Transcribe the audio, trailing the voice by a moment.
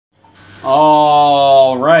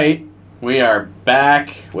All right, we are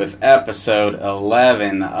back with episode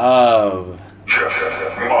 11 of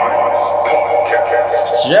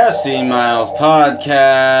Jesse Miles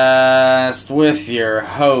Podcast with your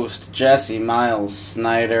host, Jesse Miles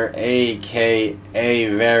Snyder, a.k.a.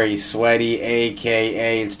 Very Sweaty,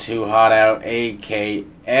 a.k.a. It's Too Hot Out,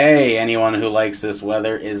 a.k.a. Anyone who likes this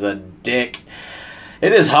weather is a dick.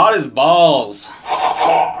 It is hot as balls.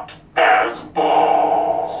 Hot as balls.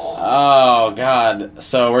 Oh, God.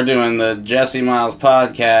 So we're doing the Jesse Miles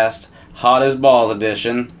Podcast, Hot as Balls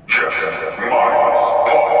edition. Jesse Miles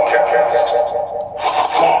Podcast.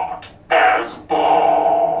 Hot as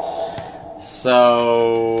balls.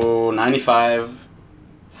 So, 95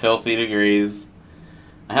 filthy degrees.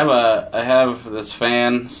 I have this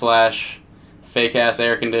fan slash fake ass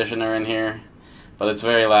air conditioner in here, but it's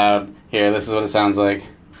very loud. Here, this is what it sounds like.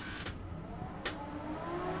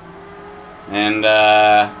 And,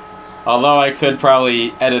 although I could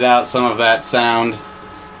probably edit out some of that sound,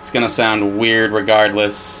 it's gonna sound weird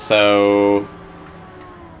regardless, so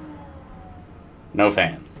no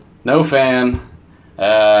fan. No fan.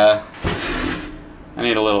 I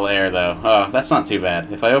need a little air though. Oh, that's not too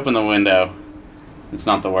bad. If I open the window, it's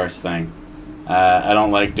not the worst thing. I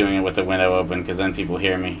don't like doing it with the window open because then people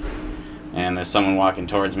hear me. And there's someone walking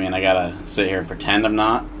towards me and I gotta sit here and pretend I'm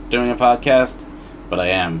not doing a podcast, but I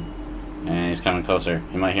am. And he's coming closer.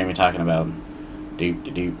 You might hear me talking about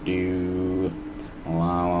do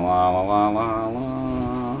la la la la la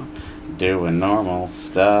la, doing normal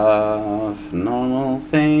stuff, normal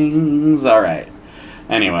things. All right.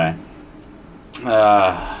 Anyway,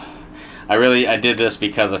 I did this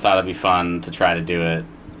because I thought it'd be fun to try to do it.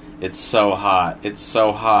 It's so hot. It's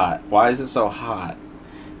so hot. Why is it so hot?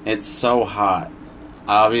 It's so hot.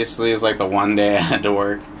 Obviously, it's like the one day I had to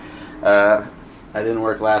work. I didn't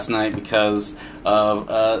work last night because of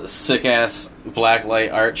a sick-ass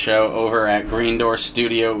blacklight art show over at Green Door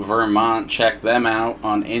Studio, Vermont. Check them out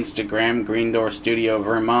on Instagram, Green Door Studio,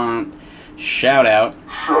 Vermont. Shout out.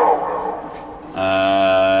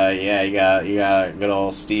 Yeah, you got good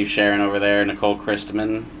old Steve Sharon over there, Nicole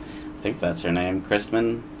Christman. I think that's her name.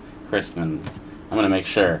 Christman. I'm gonna make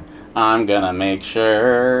sure. I'm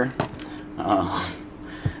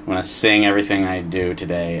gonna sing everything I do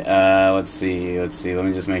today. Let's see. Let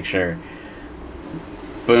me just make sure.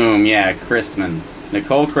 Boom, yeah, Christman.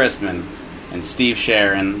 Nicole Christman and Steve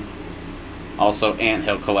Sharon, also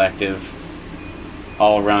Anthill Collective,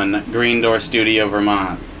 all run Green Door Studio,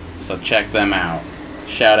 Vermont. So check them out.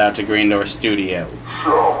 Shout out to Green Door Studio.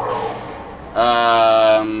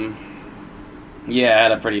 Yeah, I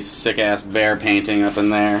had a pretty sick-ass bear painting up in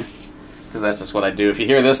there, because that's just what I do. If you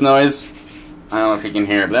hear this noise, I don't know if you can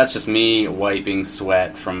hear it, but that's just me wiping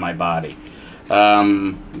sweat from my body.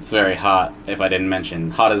 It's very hot, if I didn't mention.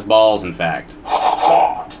 Hot as balls, in fact.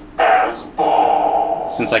 Hot as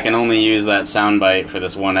balls. Since I can only use that soundbite for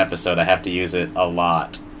this one episode, I have to use it a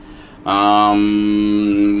lot.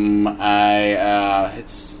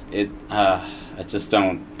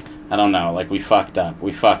 I don't know, like, we fucked up.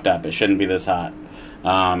 It shouldn't be this hot.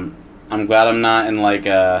 I'm glad I'm not in, like,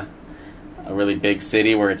 a really big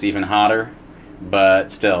city where it's even hotter.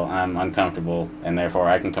 But still, I'm uncomfortable, and therefore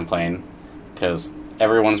I can complain, because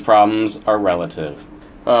everyone's problems are relative.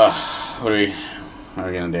 What are we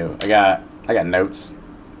gonna do? I got notes.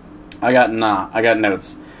 I got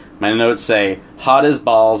notes. My notes say, Hot as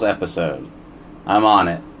Balls episode. I'm on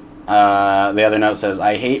it. The other note says,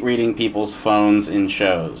 I hate reading people's phones in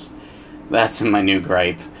shows. That's my new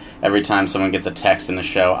gripe. Every time someone gets a text in a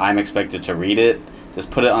show, I'm expected to read it. Just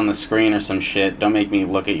put it on the screen or some shit. Don't make me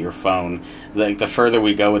look at your phone. Like, the further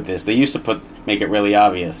we go with this, they used to make it really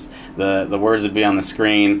obvious. The words would be on the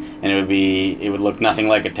screen, and it would look nothing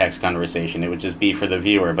like a text conversation. It would just be for the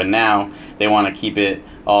viewer. But now they want to keep it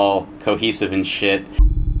all cohesive and shit.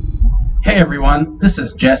 Hey everyone, this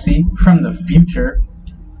is Jesse from the future.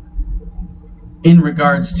 In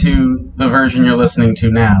regards to the version you're listening to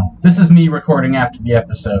now, this is me recording after the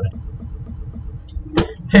episode.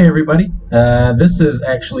 Hey everybody, this is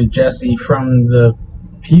actually Jesse from the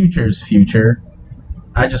future's future.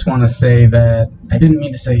 I just want to say that I didn't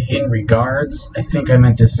mean to say in regards. I think I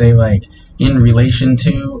meant to say, like, in relation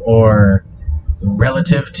to or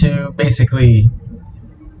relative to. Basically,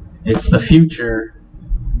 it's the future,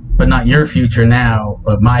 but not your future now,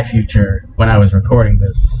 but my future when I was recording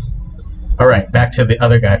this. Alright, back to the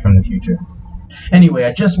other guy from the future. Anyway,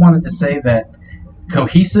 I just wanted to say that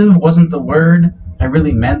cohesive wasn't the word I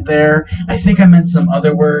really meant there. I think I meant some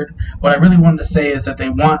other word. What I really wanted to say is that they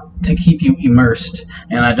want to keep you immersed,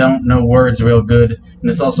 and I don't know words real good, and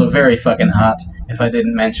it's also very fucking hot, if I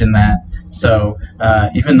didn't mention that. So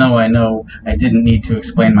even though I know I didn't need to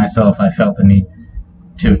explain myself, I felt the need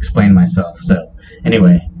to explain myself. So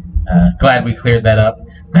anyway, glad we cleared that up.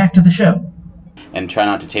 Back to the show. And try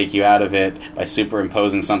not to take you out of it by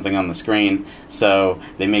superimposing something on the screen, so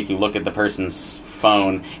they make you look at the person's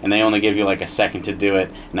phone, and they only give you like a second to do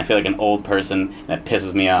it, and I feel like an old person, and that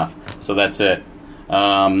pisses me off. So that's it.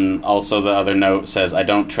 Also, the other note says, I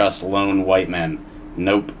don't trust lone white men.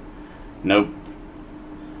 Nope. I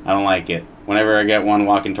don't like it. Whenever I get one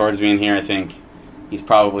walking towards me in here, I think he's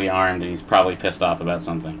probably armed, and he's probably pissed off about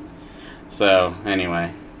something. So,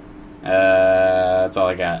 anyway. That's all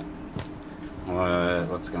I got.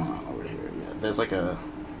 What's going on over here? Yeah, there's like a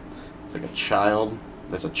child.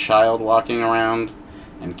 There's a child walking around,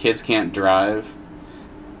 and kids can't drive,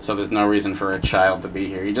 so there's no reason for a child to be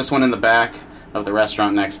here. He just went in the back of the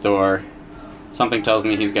restaurant next door. Something tells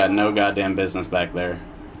me he's got no goddamn business back there.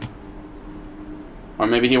 Or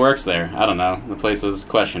maybe he works there. I don't know. The place is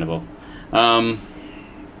questionable. Oh,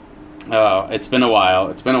 it's been a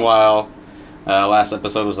while. Last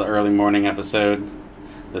episode was the early morning episode.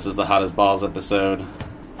 This is the Hot as Balls episode.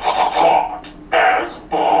 Hot as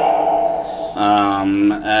balls.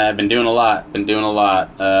 I've been doing a lot. I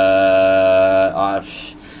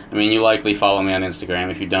mean, you likely follow me on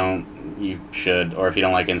Instagram. If you don't, you should. Or if you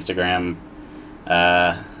don't like Instagram,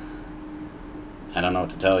 I don't know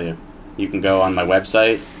what to tell you. You can go on my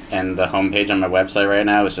website, and the homepage on my website right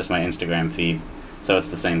now is just my Instagram feed. So it's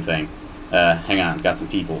the same thing. Hang on, got some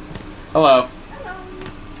people. Hello.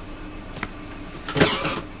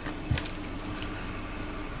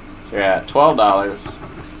 So you're at $12.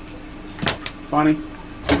 20.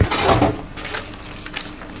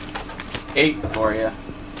 8 for you.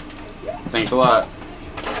 Thanks a lot.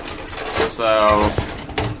 So,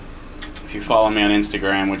 if you follow me on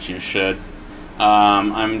Instagram, which you should,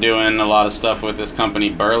 I'm doing a lot of stuff with this company,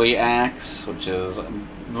 Burley Axe, which is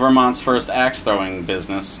Vermont's first axe throwing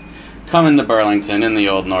business, coming to Burlington in the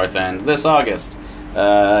Old North End this August.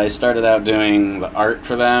 I started out doing the art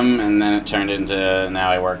for them, and then it turned into now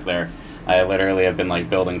I work there. I literally have been like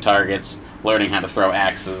building targets, learning how to throw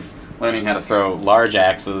axes, learning how to throw large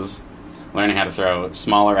axes, learning how to throw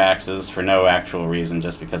smaller axes for no actual reason,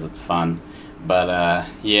 just because it's fun. But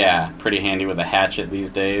yeah, pretty handy with a hatchet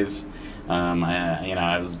these days.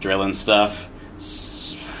 I was drilling stuff,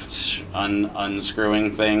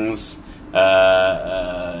 unscrewing things,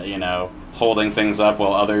 holding things up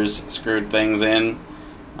while others screwed things in.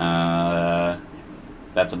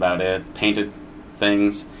 That's about it. Painted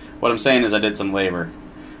things. What I'm saying is I did some labor.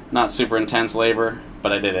 Not super intense labor,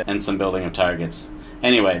 but I did it. And some building of targets.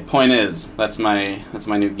 Anyway, point is, that's my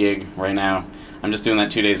new gig right now. I'm just doing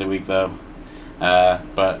that 2 days a week though.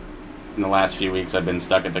 But in the last few weeks I've been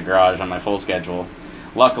stuck at the garage on my full schedule.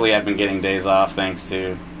 Luckily I've been getting days off thanks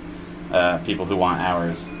to people who want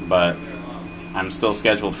hours. But I'm still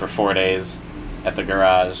scheduled for 4 days at the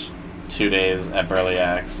garage, 2 days at Burley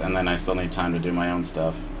Axe, and then I still need time to do my own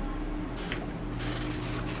stuff.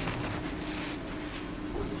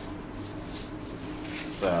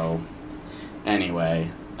 So, anyway,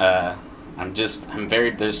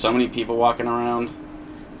 there's so many people walking around,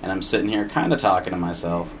 and I'm sitting here kind of talking to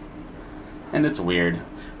myself, and it's weird.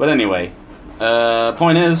 But anyway,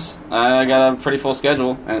 point is, I got a pretty full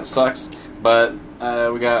schedule, and it sucks, but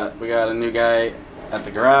we got a new guy at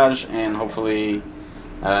the garage, and hopefully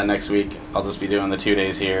next week I'll just be doing the 2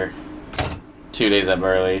 days here, 2 days at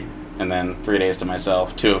Burley, and then 3 days to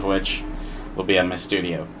myself, 2 of which will be at my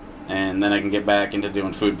studio. And then I can get back into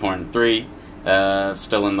doing Food Porn 3,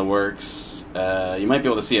 still in the works. You might be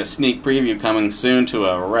able to see a sneak preview coming soon to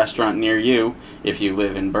a restaurant near you if you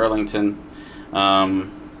live in Burlington.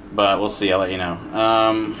 But we'll see, I'll let you know.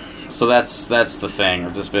 So that's the thing.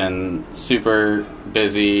 I've just been super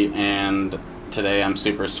busy, and today I'm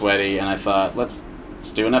super sweaty, and I thought, let's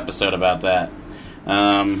do an episode about that.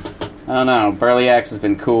 I don't know, Burley Axe has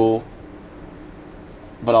been cool,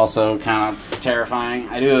 but also kind of terrifying.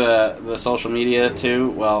 I do the social media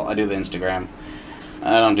too. Well, I do the Instagram.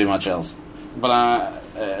 I don't do much else. But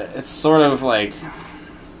it's sort of like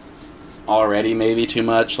already maybe too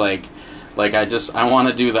much. Like I want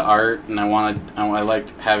to do the art, and I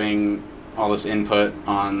like having all this input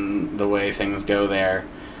on the way things go there.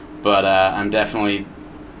 But I'm definitely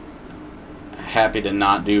happy to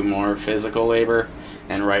not do more physical labor.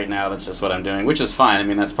 And right now, that's just what I'm doing, which is fine. I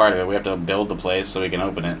mean, that's part of it. We have to build the place so we can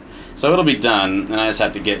open it. So it'll be done, and I just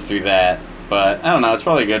have to get through that. But I don't know. It's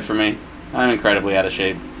probably good for me. I'm incredibly out of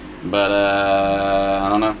shape, but I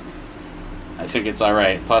don't know. I think it's all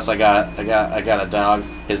right. Plus, I got a dog.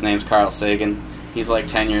 His name's Carl Sagan. He's like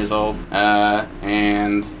 10 years old,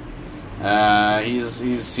 and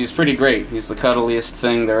He's pretty great. He's the cuddliest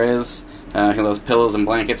thing there is. He loves pillows and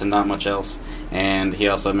blankets and not much else. And he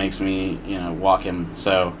also makes me, walk him.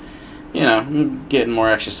 So, I'm getting more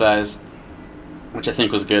exercise, which I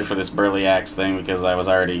think was good for this Burley Axe thing because I was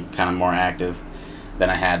already kind of more active than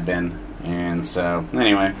I had been. And so,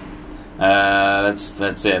 anyway,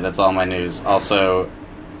 that's it. That's all my news. Also,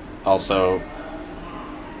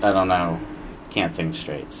 I don't know. Can't think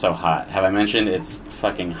straight. It's so hot. Have I mentioned it's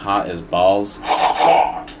fucking hot as balls?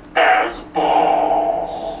 Hot as balls.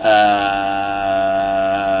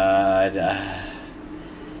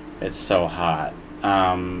 It's so hot. I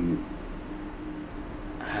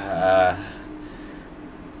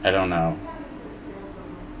don't know.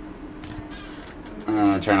 I'm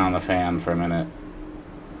gonna turn on the fan for a minute.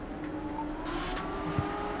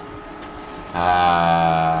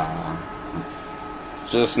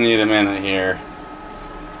 Just need a minute here.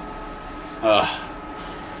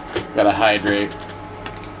 Gotta hydrate.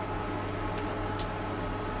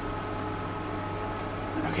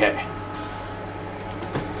 Okay.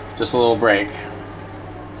 Just a little break.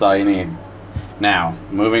 That's all you need. Now,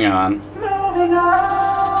 moving on.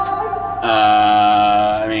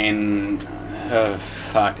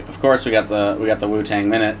 Fuck. Of course, we got the Wu-Tang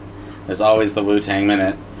Minute. There's always the Wu-Tang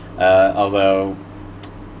Minute. Although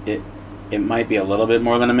it might be a little bit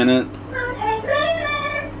more than a minute.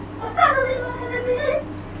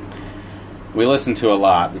 We listen to a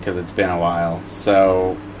lot because it's been a while.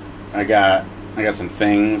 So I got some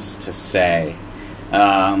things to say.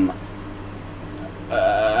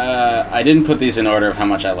 I didn't put these in order of how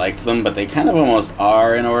much I liked them, but they kind of almost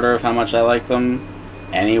are in order of how much I like them.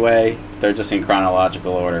 Anyway, they're just in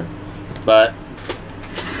chronological order. But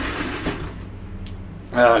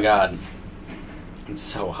oh god, it's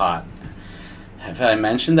so hot. Have I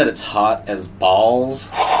mentioned that it's hot as balls?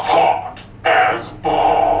 Hot as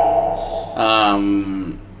balls.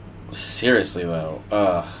 Seriously though.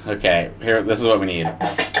 Okay, here, this is what we need.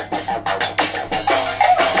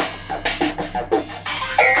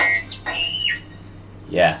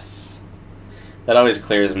 Yes. That always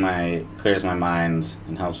clears my mind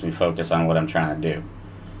and helps me focus on what I'm trying to do.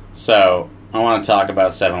 So, I want to talk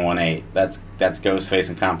about 718. That's Ghostface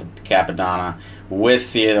and Capadonna with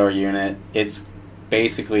Theodore Unit. It's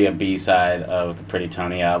basically a B-side of the Pretty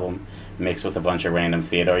Tony album, mixed with a bunch of random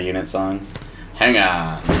Theodore Unit songs. Hang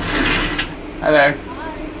on. Hi there.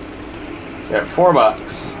 So you're at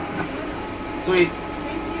 $4. Sweet.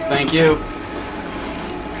 Thank you.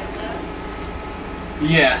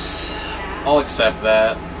 Yes. I'll accept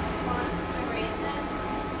that.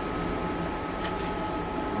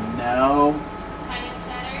 No.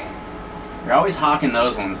 You're always hawking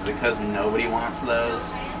those ones. Is it because nobody wants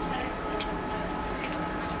those?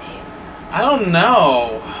 I don't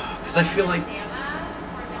know. Because I feel like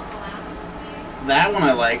that one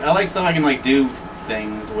I like. I like stuff I can do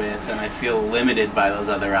things with, and I feel limited by those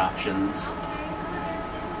other options.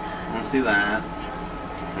 Let's do that.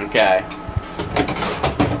 Okay.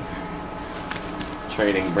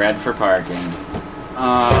 Trading bread for parking.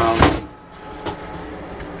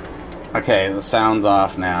 Okay, the sound's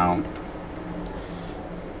off now.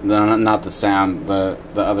 No, not the sound, the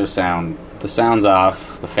other sound. The sound's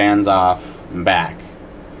off, the fan's off, I'm back.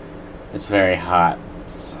 It's very hot.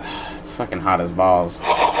 It's fucking hot as balls.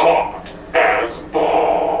 Hot as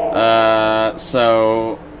balls.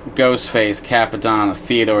 So, Ghostface, Capadonna,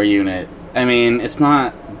 Theodore Unit. I mean, it's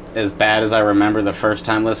not as bad as I remember the first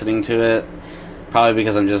time listening to it. Probably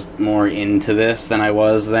because I'm just more into this than I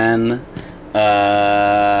was then.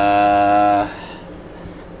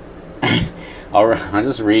 I'll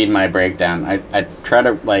just read my breakdown. I try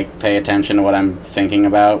to pay attention to what I'm thinking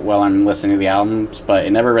about while I'm listening to the albums, but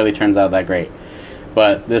it never really turns out that great.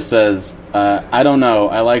 But this says, I don't know,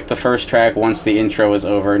 I liked the first track once the intro was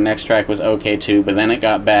over, next track was okay too, but then it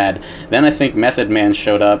got bad. Then I think Method Man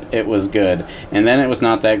showed up, it was good. And then it was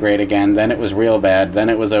not that great again, then it was real bad, then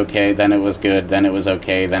it was okay, then it was good, then it was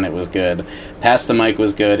okay, then it was good. Pass the Mic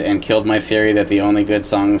was good, and killed my theory that the only good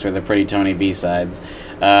songs were the Pretty Tony B-sides.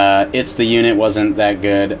 It's the Unit wasn't that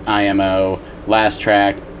good, IMO. Last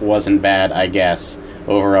track wasn't bad, I guess.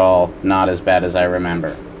 Overall, not as bad as I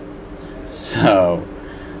remember. So,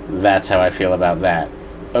 that's how I feel about that.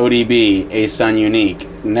 ODB, A Sun Unique,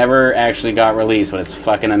 never actually got released, but it's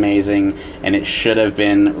fucking amazing, and it should have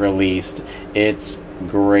been released. It's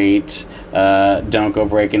great. Don't Go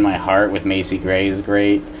Breaking My Heart with Macy Gray is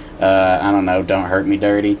great. I don't know, Don't Hurt Me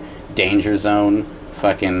Dirty. Danger Zone,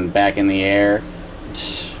 fucking Back in the Air.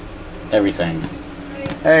 Everything.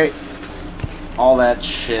 Hey, all that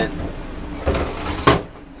shit.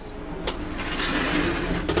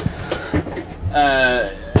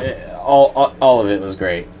 all of it was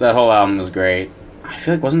great. That whole album was great. I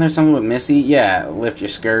feel like, wasn't there something with Missy? Yeah, Lift Your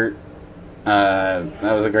Skirt. That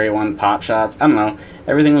was a great one. Pop Shots. I don't know.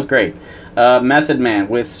 Everything was great. Method Man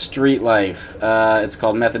with Street Life. It's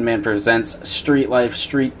called Method Man Presents Street Life,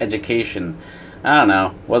 Street Education. I don't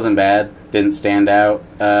know. Wasn't bad. Didn't stand out.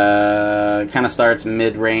 Kind of starts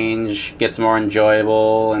mid-range, gets more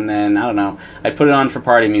enjoyable, and then, I don't know. I put it on for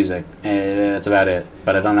party music. That's about it.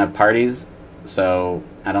 But I don't have parties, so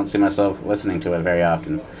I don't see myself listening to it very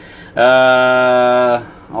often.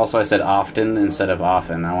 Also, I said often instead of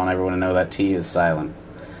often. I want everyone to know that T is silent.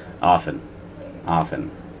 Often. Often.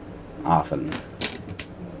 Often.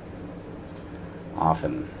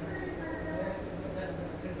 Often.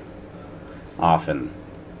 Often.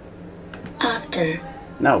 Often.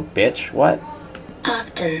 No, bitch. What?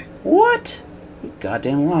 Often. What? You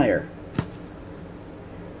goddamn liar.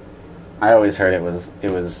 I always heard it was.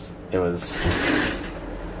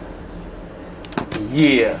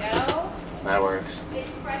 Yeah. No? That works. It's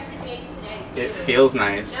fresh and made today. It feels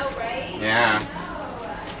nice. No, right? Yeah.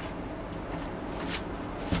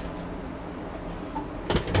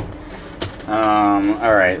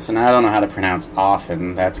 Alright, so now I don't know how to pronounce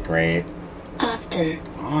often. That's great. Often.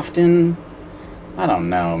 Often? I don't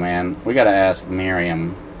know, man. We gotta ask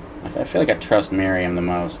Miriam. I feel like I trust Miriam the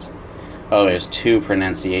most. Oh, there's two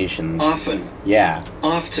pronunciations. Often. Yeah.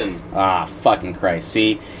 Often. Ah, fucking Christ.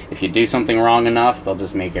 See, if you do something wrong enough, they'll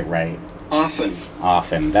just make it right. Often.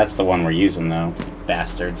 Often. That's the one we're using, though.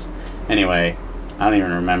 Bastards. Anyway, I don't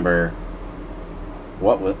even remember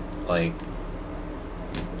what was, like...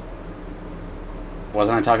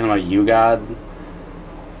 Wasn't I talking about You God?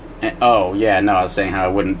 Oh, yeah, no, I was saying how I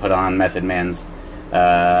wouldn't put on Method Man's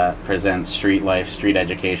present Street Life, Street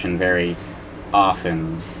Education very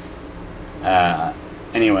often.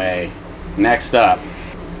 Anyway, next up.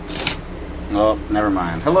 Oh, never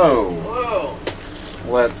mind. Hello! Whoa.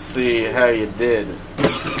 Let's see how you did.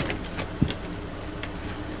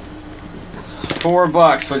 $4,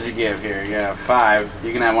 what'd you give here? Yeah, 5.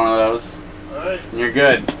 You can have one of those. Alright. You're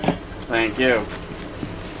good. Thank you.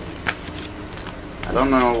 I don't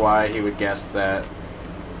know why he would guess that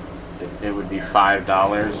it would be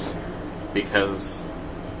 $5 because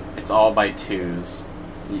it's all by twos.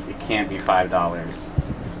 It can't be $5.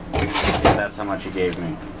 That's how much he gave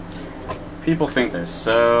me. People think they're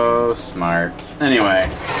so smart. Anyway,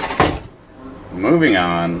 moving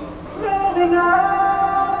on.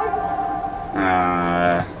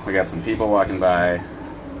 We got some people walking by.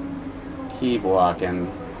 Keep walking.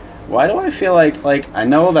 Why do I feel like I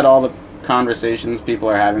know that all the conversations people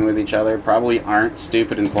are having with each other probably aren't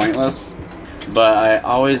stupid and pointless, but I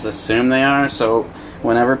always assume they are, so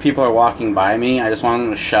whenever people are walking by me, I just want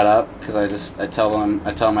them to shut up, because I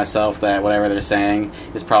tell myself that whatever they're saying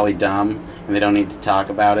is probably dumb, and they don't need to talk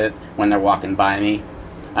about it when they're walking by me.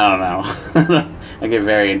 I don't know. I get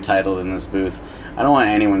very entitled in this booth. I don't want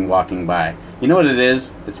anyone walking by. You know what it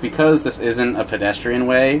is? It's because this isn't a pedestrian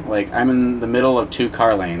way. Like, I'm in the middle of 2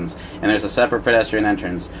 car lanes, and there's a separate pedestrian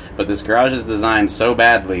entrance, but this garage is designed so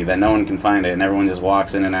badly that no one can find it, and everyone just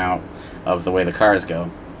walks in and out of the way the cars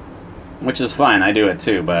go. Which is fine, I do it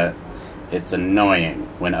too, but it's annoying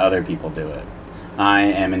when other people do it. I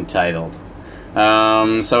am entitled.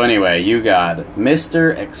 So anyway, You God.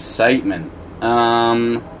 Mr. Excitement.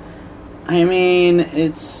 I mean,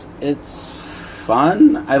 it's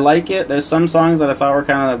fun. I like it. There's some songs that I thought were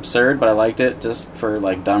kind of absurd, but I liked it just for,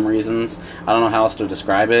 like, dumb reasons. I don't know how else to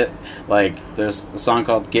describe it. Like, there's a song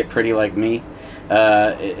called Get Pretty Like Me.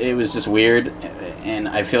 It was just weird, and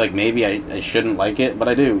I feel like maybe I shouldn't like it, but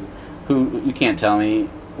I do. You can't tell me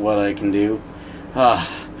what I can do.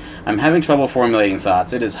 I'm having trouble formulating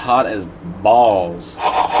thoughts. It is hot as balls.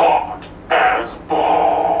 Hot as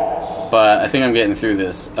balls. But I think I'm getting through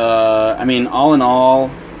this. I mean, all in all,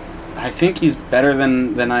 I think he's better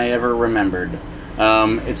than I ever remembered.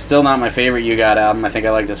 It's still not my favorite You God album. I think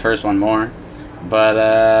I liked his first one more. But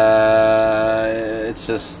I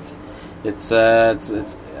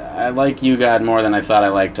like You God more than I thought I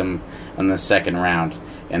liked him in the second round.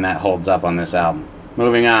 And that holds up on this album.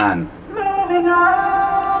 Moving on.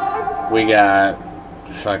 We got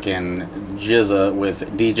fucking Jizza with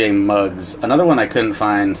DJ Muggs. Another one I couldn't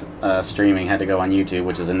find streaming. Had to go on YouTube,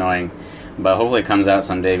 which is annoying. But hopefully it comes out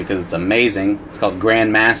someday because it's amazing. It's called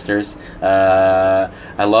Grandmasters.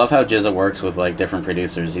 I love how Jizza works with, like, different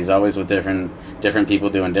producers. He's always with different people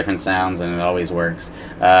doing different sounds, and it always works.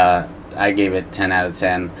 I gave it 10 out of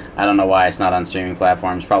 10. I don't know why it's not on streaming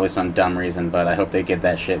platforms. Probably some dumb reason, but I hope they get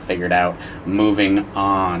that shit figured out. Moving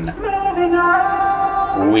on.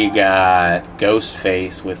 We got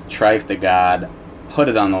Ghostface with Trife the God, Put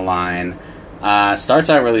It on the Line. Starts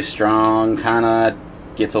out really strong, kind of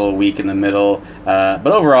gets a little weak in the middle, but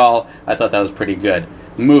overall, I thought that was pretty good.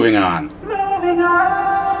 Moving on.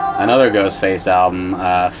 Another Ghostface album,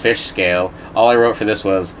 Fish Scale. All I wrote for this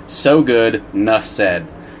was, so good, nuff said.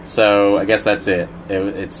 So, I guess that's it.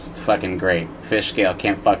 It's fucking great. Fish Scale,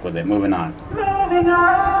 can't fuck with it. Moving on.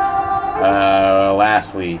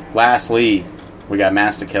 Lastly, we got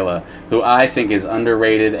Master Killa, who I think is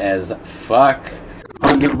underrated as fuck.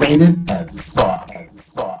 Underrated as fuck.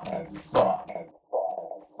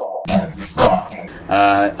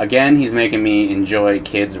 Again, he's making me enjoy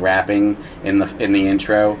kids rapping in the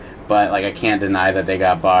intro, but like I can't deny that they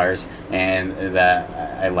got bars and that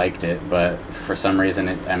I liked it. But for some reason,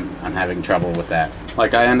 I'm having trouble with that.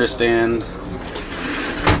 Like I understand.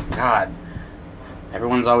 God,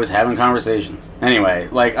 everyone's always having conversations. Anyway,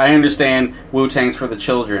 like I understand Wu-Tang's for the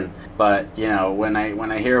children, but you know when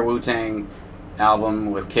I hear a Wu-Tang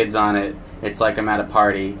album with kids on it, it's like I'm at a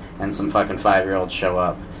party and some fucking 5-year-olds show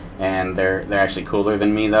up. And they're actually cooler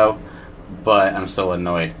than me though, but I'm still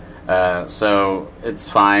annoyed. So it's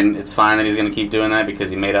fine. It's fine that he's gonna keep doing that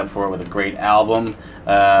because he made up for it with a great album.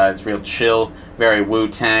 It's real chill, very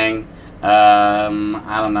Wu-Tang. I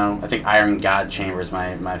don't know. I think Iron God Chamber is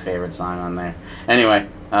my favorite song on there. Anyway,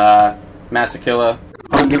 Master Killa.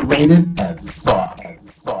 Underrated as fuck.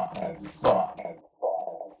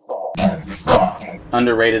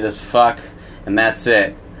 Underrated as fuck, and that's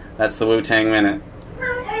it. That's the Wu-Tang Minute.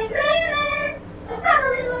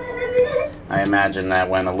 I imagine that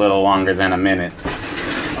went a little longer than a minute.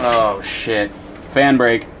 Oh shit. Fan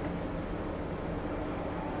break.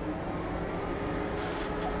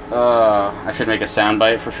 I should make a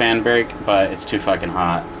soundbite for fan break, but it's too fucking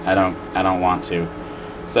hot. I don't want to.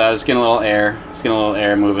 So I was getting a little air. Just getting a little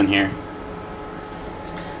air moving here.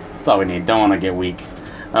 That's all we need. Don't want to get weak.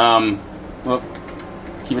 Well,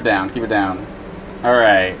 keep it down. Keep it down. All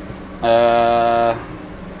right.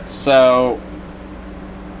 So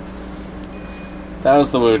that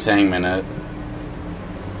was the Wu-Tang Minute.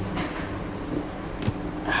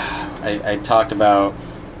 I talked about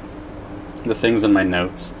the things in my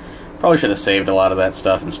notes. Probably should have saved a lot of that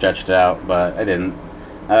stuff and stretched it out, but I didn't.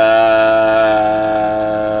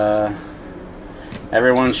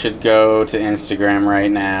 Everyone should go to Instagram right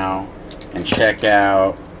now and check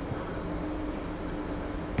out.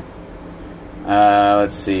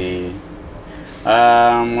 Let's see.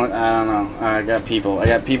 I don't know. I got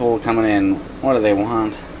people coming in. What do they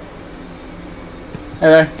want? Hey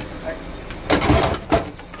there.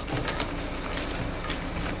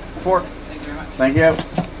 Fork. Thank you very much. Thank you.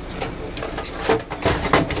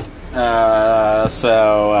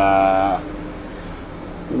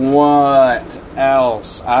 What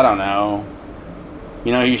else? I don't know.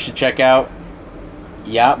 You know who you should check out?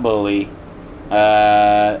 Yacht Bully.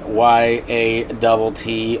 YATT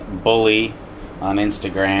Bully on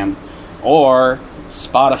Instagram, or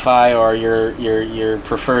Spotify, or your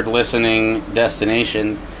preferred listening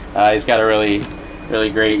destination. He's got a really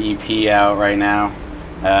great EP out right now.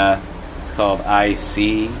 It's called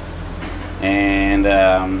IC, and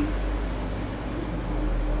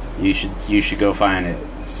you should go find it.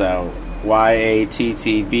 So YATTBULLY.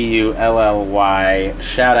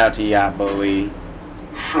 Shout out to Yacht Bully.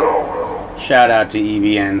 Shout out to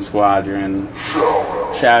EBN Squadron.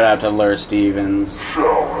 Shout out to Lur Stevens.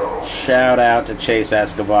 Shout out to Chase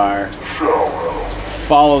Escobar.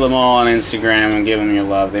 Follow them all on Instagram and give them your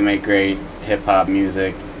love. They make great hip-hop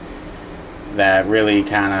music that really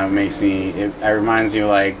kind of makes me... It reminds you of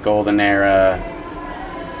like golden era,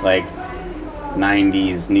 like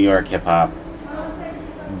 90s New York hip-hop,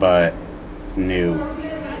 but new.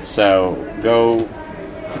 So go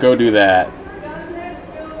do that.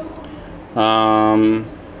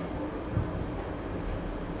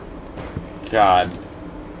 God.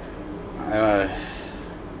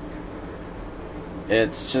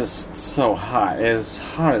 It's just so hot. It's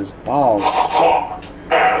hot as balls. Hot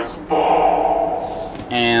as balls.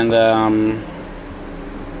 And,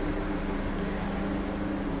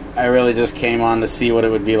 I really just came on to see what it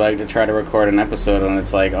would be like to try to record an episode when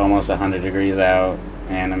it's like almost 100 degrees out,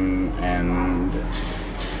 and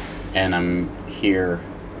I'm here.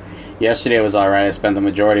 Yesterday was alright. I spent the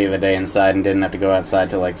majority of the day inside and didn't have to go outside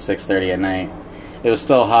till like 6:30 at night. It was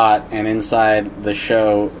still hot, and inside the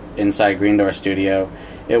show, inside Green Door Studio,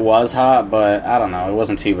 it was hot, but I don't know, it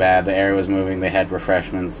wasn't too bad. The air was moving, they had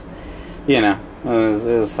refreshments. You know, it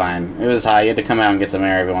was fine. It was hot, you had to come out and get some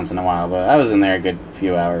air every once in a while, but I was in there a good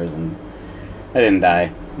few hours, and I didn't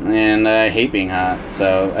die. And I hate being hot,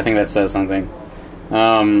 so I think that says something.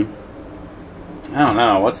 I don't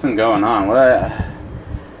know, what's been going on?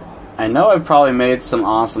 I know I've probably made some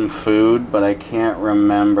awesome food, but I can't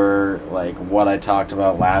remember like what I talked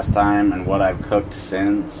about last time and what I've cooked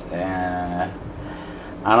since. I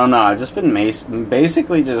don't know. I've just been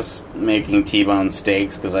basically just making T-bone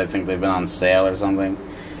steaks because I think they've been on sale or something,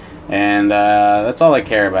 and that's all I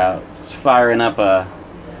care about. Just firing up a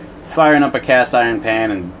cast iron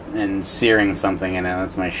pan and searing something in it.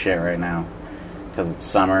 That's my shit right now because it's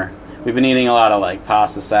summer. We've been eating a lot of like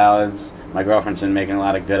pasta salads. My girlfriend's been making a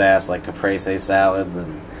lot of good ass like caprese salads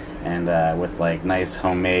and with like nice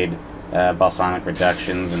homemade balsamic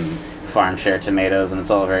reductions and farm share tomatoes, and it's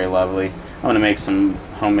all very lovely. I'm going to make some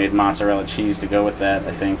homemade mozzarella cheese to go with that,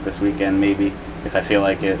 I think, this weekend, maybe, if I feel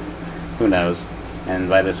like it. Who knows? And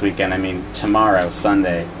by this weekend, I mean tomorrow,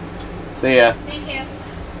 Sunday. See ya. Thank you.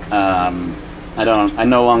 I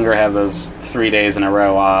no longer have those 3 days in a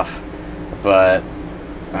row off, but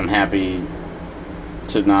I'm happy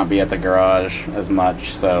to not be at the garage as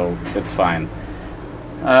much, so it's fine.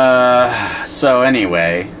 So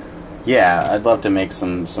anyway, yeah, I'd love to make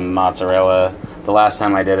some mozzarella. The last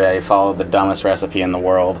time I did it, I followed the dumbest recipe in the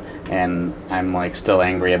world, and I'm like still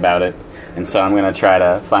angry about it. And so I'm gonna try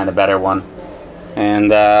to find a better one.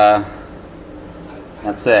 And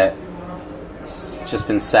that's it. It's just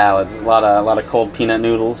been salads, a lot of cold peanut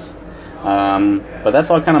noodles. But that's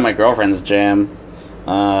all kind of my girlfriend's jam.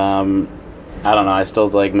 I don't know. I still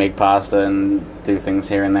like make pasta and do things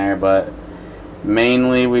here and there, but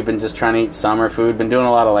mainly we've been just trying to eat summer food. Been doing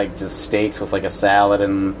a lot of like just steaks with like a salad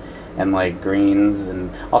and like greens,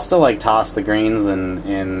 and I'll still like toss the greens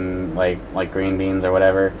in like green beans or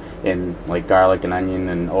whatever in like garlic and onion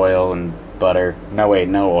and oil and butter. No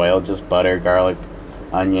oil, just butter, garlic,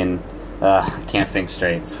 onion. I can't think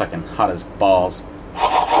straight. It's fucking hot as balls.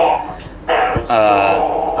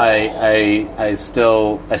 I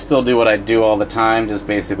still do what I do all the time, just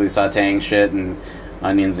basically sautéing shit and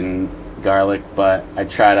onions and garlic, but I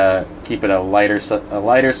try to keep it a lighter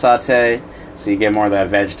sauté, so you get more of that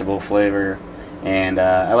vegetable flavor. And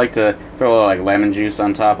I like to throw a little like lemon juice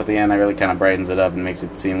on top at the end. That really kind of brightens it up and makes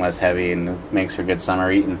it seem less heavy, and makes for good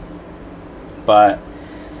summer eating. But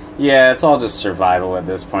yeah, it's all just survival at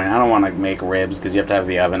this point. I don't want to make ribs because you have to have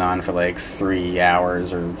the oven on for like 3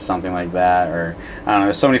 hours or something like that. Or I don't know.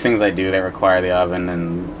 There's so many things I do that require the oven,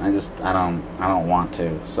 and I don't want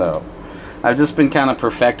to. So I've just been kind of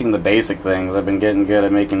perfecting the basic things. I've been getting good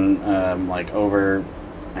at making I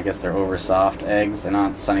guess they're over soft eggs. They're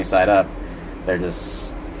not sunny side up. They're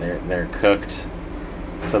cooked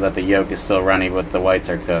so that the yolk is still runny, but the whites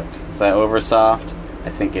are cooked. Is that over soft?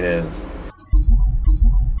 I think it is.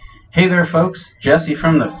 Hey there folks, Jesse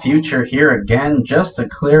from the future here again, just to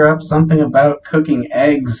clear up something about cooking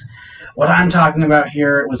eggs. What I'm talking about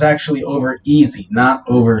here was actually over easy, not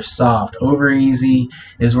over soft. Over easy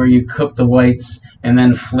is where you cook the whites and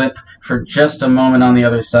then flip for just a moment on the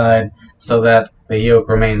other side so that the yolk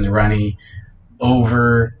remains runny.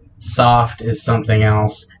 Over soft is something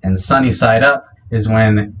else, and sunny side up is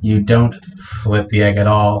when you don't flip the egg at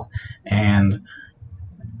all, and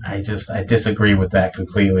I disagree with that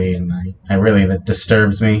completely, and that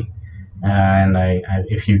disturbs me. And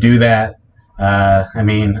if you do that,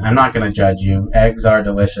 I'm not going to judge you. Eggs are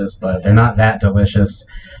delicious, but they're not that delicious.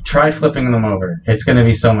 Try flipping them over. It's going to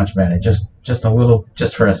be so much better. Just a little,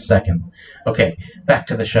 just for a second. Okay, back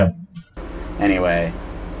to the show. Anyway,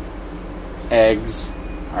 eggs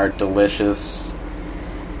are delicious.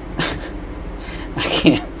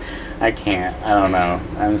 I can't. I don't know.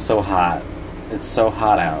 I'm so hot. It's so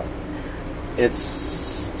hot out. It's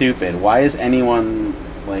stupid. Why is anyone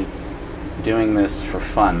like doing this for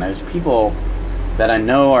fun? There's people that I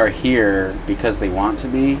know are here because they want to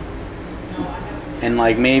be, and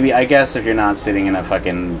like maybe, I guess if you're not sitting in a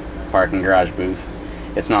fucking parking garage booth,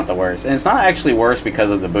 it's not the worst. And it's not actually worse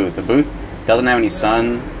because of the booth. The booth doesn't have any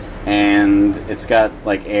sun, and it's got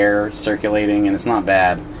like air circulating, and it's not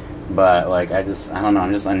bad. But like I don't know.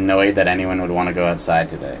 I'm just annoyed that anyone would want to go outside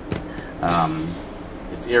today.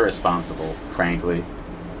 It's irresponsible, frankly.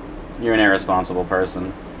 You're an irresponsible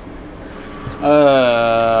person.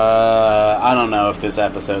 I don't know if this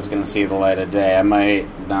episode's gonna see the light of day. I might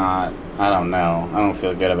not. I don't know. I don't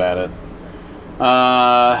feel good about it.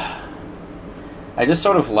 I just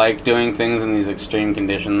sort of like doing things in these extreme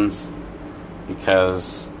conditions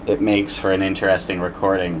because it makes for an interesting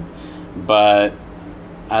recording. But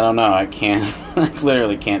I don't know. I can't. I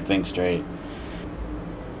literally can't think straight.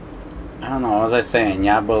 I don't know, what was I saying?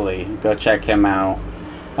 Yeah, Bully. Go check him out.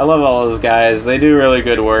 I love all those guys. They do really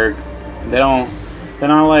good work. They're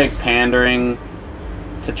not like pandering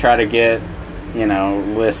to try to get,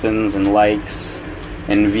 listens and likes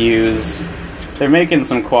and views. they're making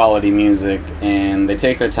some quality music, and they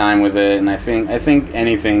take their time with it. And I think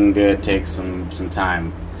anything good takes some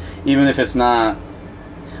time, even if it's not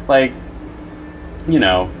like, you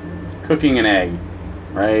know, cooking an egg,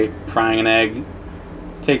 right? Frying an egg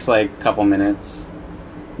takes like a couple minutes,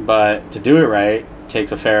 but to do it right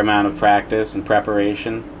takes a fair amount of practice and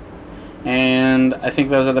preparation. And I think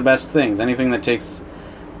those are the best things. Anything that takes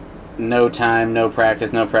no time, no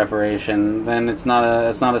practice, no preparation, then it's not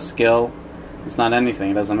a skill. It's not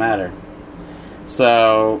anything. It doesn't matter.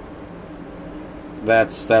 So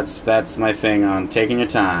that's my thing on taking your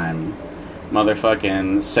time.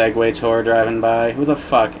 Motherfucking Segway tour driving by. Who the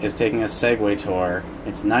fuck is taking a Segway tour?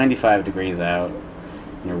 It's 95 degrees out.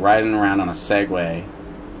 And you're riding around on a Segway.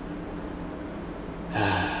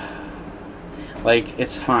 Like,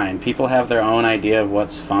 it's fine. People have their own idea of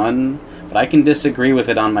what's fun, but I can disagree with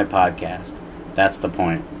it on my podcast. That's the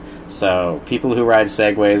point. So, people who ride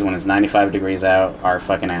Segways when it's 95 degrees out are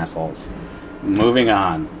fucking assholes. Moving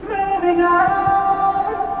on. I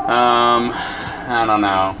don't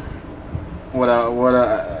know.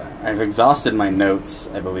 I've exhausted my notes,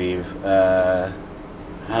 I believe. I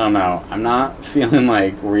don't know. I'm not feeling,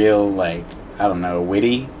 like, real, like, I don't know,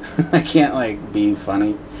 witty. I can't, like, be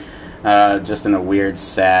funny. Just in a weird,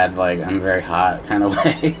 sad, like, I'm very hot kind of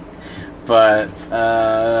way. But,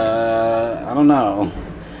 I don't know.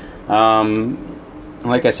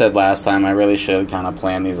 Like I said last time, I really should kind of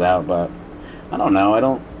plan these out, but I don't know. I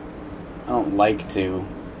don't like to.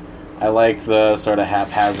 I like the sort of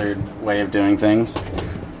haphazard way of doing things.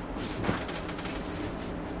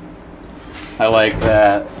 I like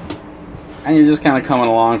that. And you're just kind of coming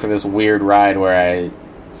along for this weird ride where I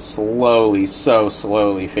so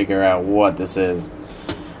slowly figure out what this is.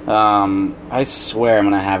 I swear I'm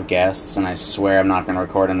going to have guests, and I swear I'm not going to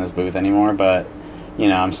record in this booth anymore, but, you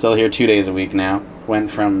know, I'm still here 2 days a week now. Went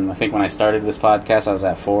from, I think when I started this podcast, I was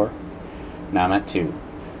at 4. Now I'm at 2.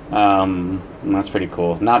 And that's pretty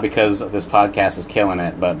cool. Not because this podcast is killing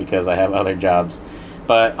it, but because I have other jobs.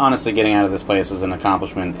 But honestly, getting out of this place is an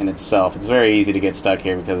accomplishment in itself. It's very easy to get stuck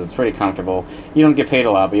here because it's pretty comfortable. You don't get paid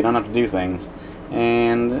a lot, but you don't have to do things.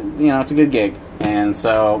 And, you know, it's a good gig. And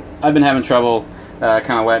so I've been having trouble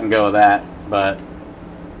kind of letting go of that. But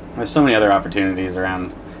there's so many other opportunities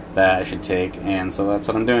around that I should take. And so that's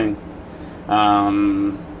what I'm doing. I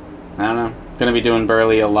don't know. Going to be doing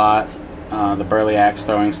Burley a lot. The Burley axe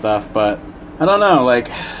throwing stuff. But I don't know,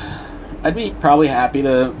 like, I'd be probably happy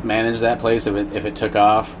to manage that place if it took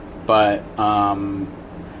off, but I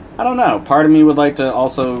don't know. Part of me would like to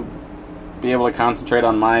also be able to concentrate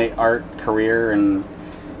on my art career and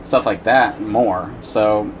stuff like that more.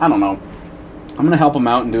 So I don't know. I'm gonna help them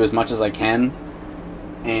out and do as much as I can,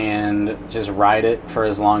 and just ride it for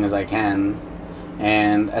as long as I can.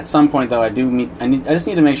 And at some point, though, I just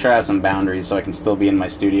need to make sure I have some boundaries so I can still be in my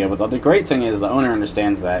studio. But the great thing is the owner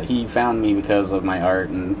understands that. He found me because of my art,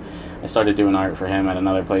 and I started doing art for him at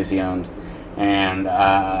another place he owned. And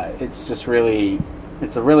it's just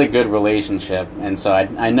it's a really good relationship. And so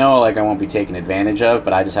I know, like, I won't be taken advantage of,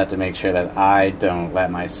 but I just have to make sure that I don't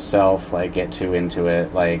let myself, like, get too into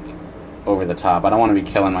it, like, over the top. I don't want to be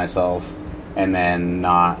killing myself and then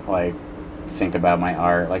not, like, think about my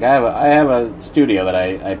art. Like, I have a studio that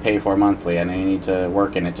I pay for monthly, and I need to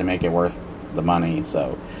work in it to make it worth the money.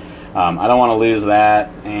 So I don't want to lose that,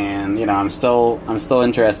 and, you know, I'm still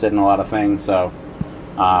interested in a lot of things. So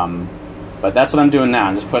but that's what I'm doing now.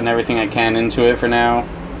 I'm just putting everything I can into it for now.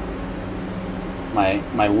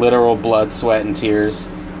 My literal blood, sweat, and tears.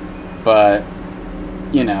 But,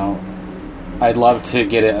 you know, I'd love to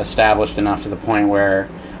get it established enough to the point where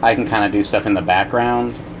I can kind of do stuff in the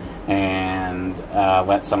background and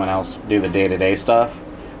let someone else do the day-to-day stuff.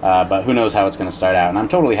 But who knows how it's going to start out. And I'm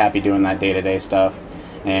totally happy doing that day-to-day stuff.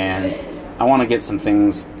 And I want to get some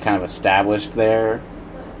things kind of established there.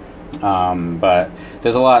 But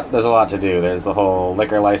there's a lot to do. There's the whole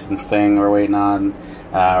liquor license thing we're waiting on.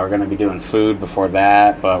 We're going to be doing food before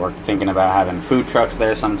that, but we're thinking about having food trucks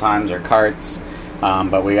there sometimes, or carts.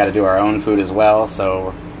 But we got to do our own food as well, so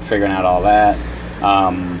we're figuring out all that.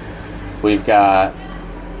 We've got,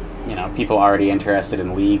 you know, people already interested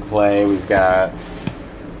in league play. We've got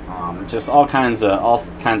just all kinds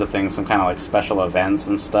of things, some kind of like special events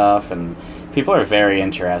and stuff, and people are very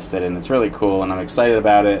interested, and it's really cool, and I'm excited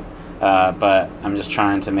about it. But I'm just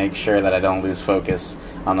trying to make sure that I don't lose focus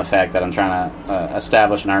on the fact that I'm trying to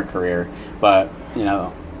establish an art career. But, you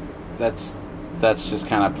know, that's just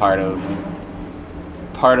kind of part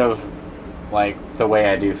of like the way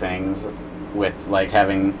I do things, with like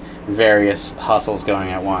having various hustles going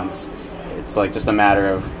at once. It's like just a matter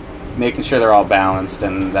of making sure they're all balanced,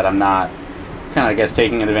 and that I'm not kind of, I guess,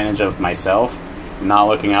 taking advantage of myself. not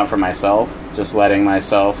looking out for myself, just letting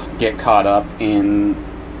myself get caught up in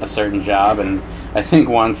a certain job. And I think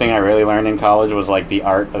one thing I really learned in college was like the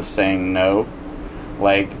art of saying no.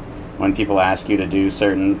 Like when people ask you to do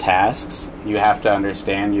certain tasks, you have to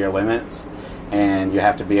understand your limits and you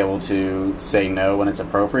have to be able to say no when it's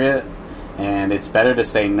appropriate. And it's better to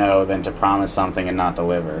say no than to promise something and not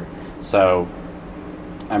deliver. So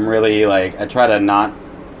I'm really like, I try to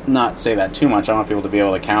not say that too much. I want people to be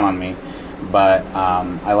able to count on me, but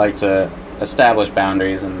I like to establish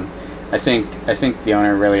boundaries, and I think the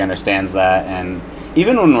owner really understands that. And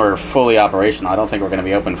even when we're fully operational, I don't think we're going to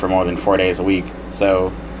be open for more than 4 days a week.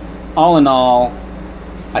 So all in all,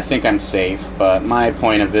 I think I'm safe. But my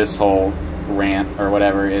point of this whole rant or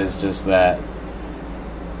whatever is just that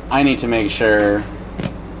I need to make sure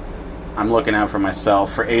I'm looking out for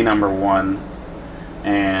myself, for number one,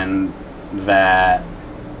 and that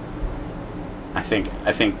I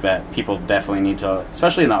think that people definitely need to,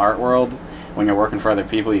 especially in the art world, when you're working for other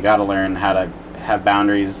people, you got to learn how to have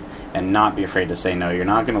boundaries and not be afraid to say no. You're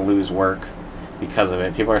not going to lose work because of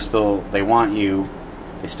it. People are still, they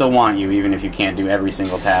still want you even if you can't do every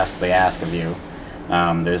single task they ask of you.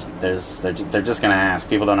 They're just going to ask.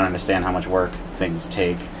 People don't understand how much work things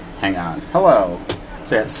take. Hang on. Hello.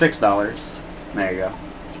 So yeah, $6. There you go.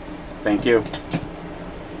 Thank you.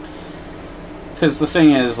 Because the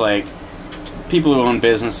thing is, like, people who own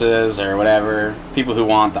businesses or whatever, people who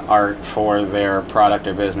want the art for their product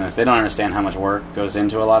or business, they don't understand how much work goes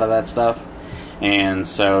into a lot of that stuff. And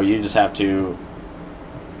so you just have to,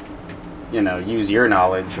 use your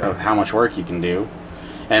knowledge of how much work you can do.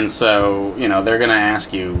 And so, they're going to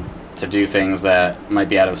ask you to do things that might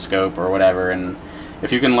be out of scope or whatever. And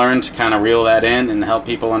if you can learn to kind of reel that in and help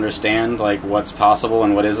people understand, like, what's possible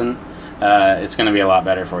and what isn't, it's going to be a lot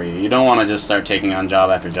better for you. You don't want to just start taking on job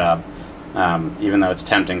after job. Even though it's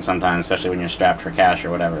tempting sometimes, especially when you're strapped for cash or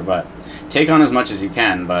whatever. But take on as much as you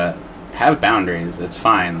can, but have boundaries. It's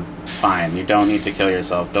fine. It's fine. You don't need to kill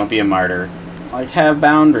yourself. Don't be a martyr. Like, have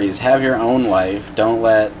boundaries. Have your own life. Don't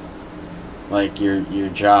let, like, your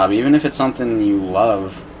job, even if it's something you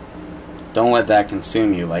love, don't let that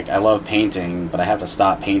consume you. Like, I love painting, but I have to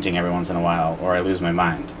stop painting every once in a while, or I lose my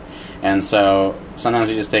mind. And so sometimes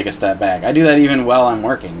you just take a step back. I do that even while I'm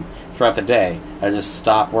working. Throughout the day, I just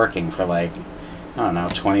stop working for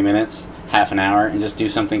 20 minutes, half an hour, and just do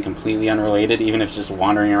something completely unrelated, even if it's just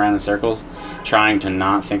wandering around in circles, trying to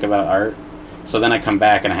not think about art. So then I come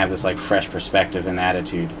back and I have this fresh perspective and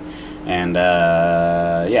attitude. And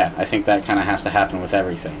I think that kind of has to happen with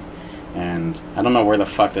everything. And I don't know where the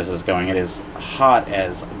fuck this is going. It is hot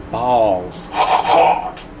as balls.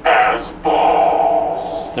 Hot as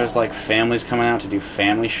balls. There's families coming out to do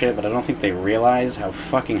family shit, but I don't think they realize how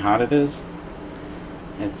fucking hot it is.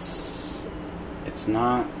 It's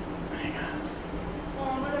not. Hang on.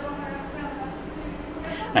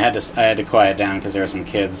 I had to quiet down because there were some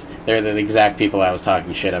kids. They're the exact people I was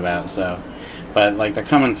talking shit about. So, but they're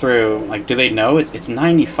coming through. Do they know it's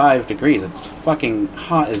 95 degrees? It's fucking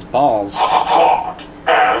hot as balls. Hot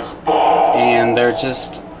as balls. And they're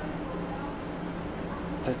just.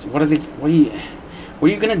 What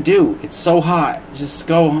are you gonna do? It's so hot. Just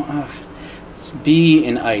go. Be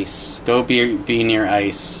in ice. Go be near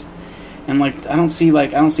ice. And I don't see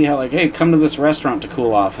how hey, come to this restaurant to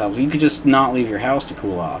cool off. You could just not leave your house to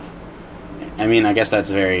cool off. I mean, I guess that's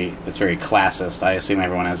very classist. I assume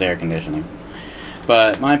everyone has air conditioning.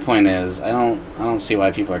 But my point is, I don't see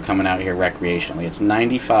why people are coming out here recreationally. It's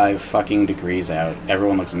 95 fucking degrees out.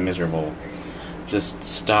 Everyone looks miserable. Just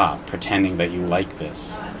stop pretending that you like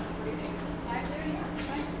this.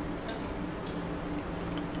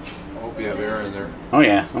 You have air in there. Oh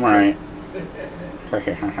yeah, I'm alright.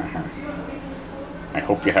 I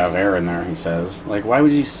hope you have air in there, he says. Why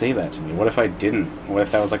would you say that to me? What if I didn't? What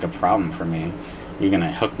if that was a problem for me? Are you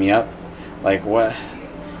gonna hook me up? What?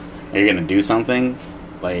 Are you gonna do something?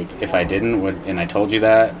 If I didn't, and I told you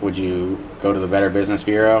that, would you go to the Better Business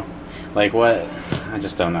Bureau? What? I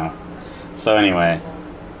just don't know. So anyway,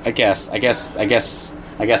 I guess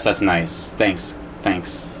that's nice. Thanks,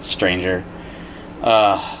 stranger.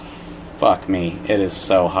 Fuck me. It is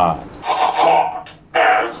so hot. Hot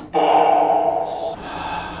as balls.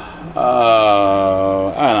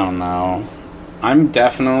 Oh, I don't know. I'm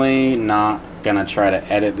definitely not gonna try to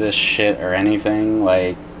edit this shit or anything.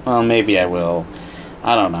 Well, maybe I will.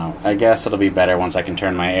 I don't know. I guess it'll be better once I can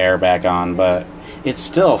turn my air back on, but it's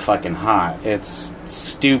still fucking hot. It's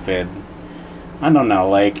stupid. I don't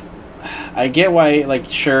know, I get why,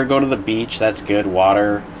 sure, go to the beach, that's good,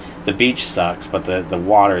 water. The beach sucks, but the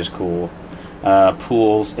water is cool.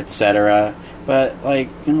 Pools, etc. But,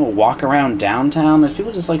 walk around downtown. There's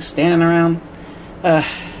people just, standing around. I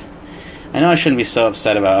know I shouldn't be so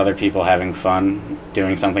upset about other people having fun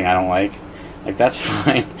doing something I don't like. Like, that's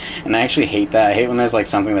fine. And I actually hate that. I hate when there's, like,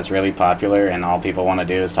 something that's really popular and all people want to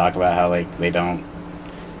do is talk about how, like, they don't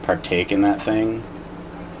partake in that thing.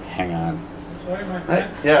 Hang on. Sorry, my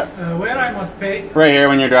friend. Yeah. Where I must pay? Right here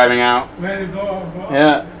when you're driving out. Where you go?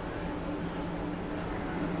 Yeah.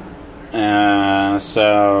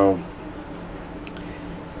 So...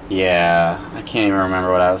 Yeah. I can't even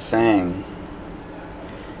remember what I was saying.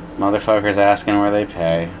 Motherfuckers asking where they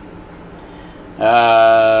pay.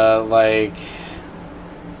 Like...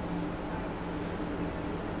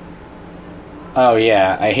 Oh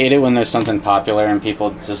yeah, I hate it when there's something popular and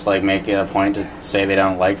people just like make it a point to say they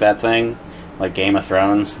don't like that thing. Like Game of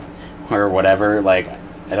Thrones or whatever. Like,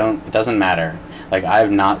 it doesn't matter. Like,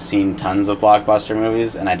 I've not seen tons of blockbuster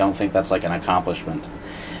movies and I don't think that's like an accomplishment.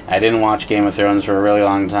 I didn't watch Game of Thrones for a really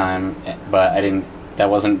long time, but that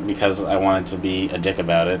wasn't because I wanted to be a dick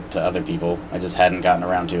about it to other people. I just hadn't gotten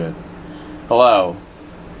around to it. Hello.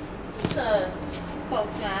 It's a Coke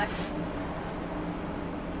Mac.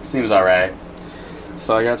 Seems alright.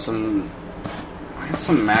 So I got some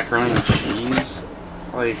macaroni and cheese.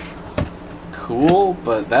 Like, cool,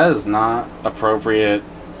 but that is not appropriate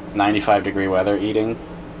 95-degree weather eating.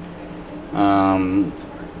 I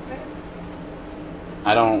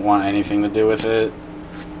don't want anything to do with it.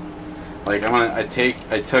 Like, I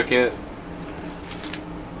took it.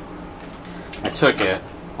 Like,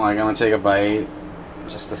 I'm gonna take a bite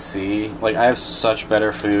just to see. Like, I have such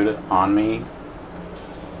better food on me.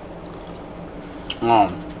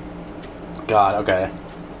 Oh. God, okay.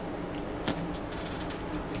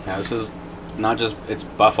 Yeah, this is not just... It's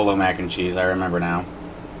buffalo mac and cheese, I remember now.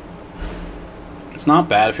 It's not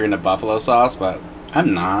bad if you're into buffalo sauce, but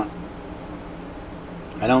I'm not.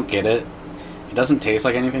 I don't get it. It doesn't taste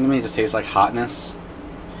like anything to me, it just tastes like hotness.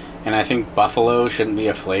 And I think buffalo shouldn't be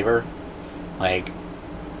a flavor. Like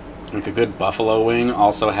a good buffalo wing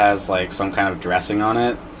also has like some kind of dressing on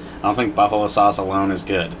it. I don't think buffalo sauce alone is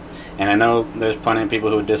good. And I know there's plenty of people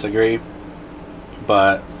who would disagree,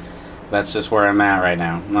 but that's just where I'm at right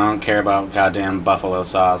now. I don't care about goddamn buffalo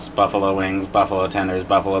sauce, buffalo wings, buffalo tenders,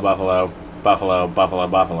 buffalo. I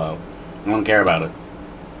don't care about it.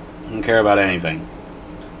 I don't care about anything.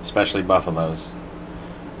 Especially buffaloes.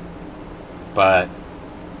 But...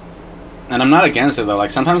 And I'm not against it, though. Like,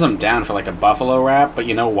 sometimes I'm down for, like, a buffalo wrap, but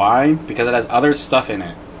you know why? Because it has other stuff in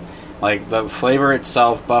it. Like, the flavor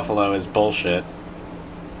itself, buffalo, is bullshit.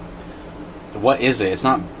 What is it? It's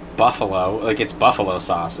not buffalo. Like, it's buffalo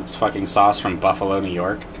sauce. It's fucking sauce from Buffalo, New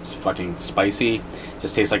York. It's fucking spicy. It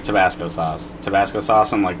just tastes like Tabasco sauce. Tabasco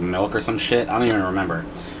sauce and, like, milk or some shit? I don't even remember.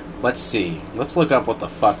 Let's see. Let's look up what the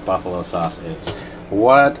fuck buffalo sauce is.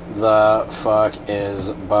 What the fuck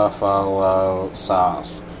is buffalo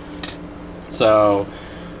sauce? So,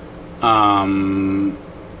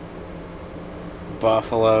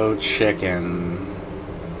 buffalo chicken.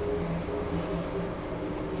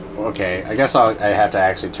 Okay, I guess I have to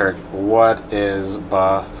actually search. What is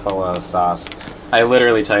buffalo sauce? I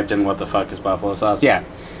literally typed in what the fuck is buffalo sauce. Yeah,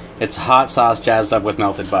 it's hot sauce jazzed up with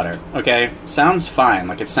melted butter. Okay, sounds fine.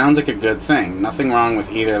 Like, it sounds like a good thing. Nothing wrong with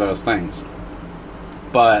either of those things.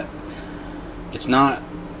 But it's not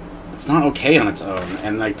okay on its own.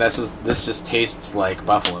 And like this just tastes like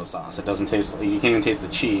buffalo sauce. It doesn't taste. You can't even taste the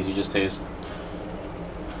cheese. You just taste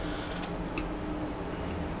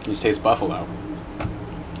buffalo.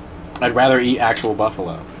 I'd rather eat actual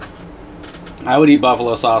buffalo. I would eat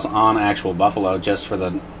buffalo sauce on actual buffalo just for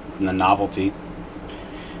the novelty.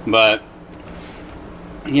 But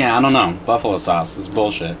yeah, I don't know. Buffalo sauce is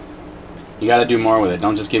bullshit. You gotta do more with it.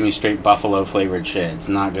 Don't just give me straight buffalo flavored shit. It's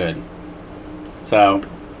not good. So,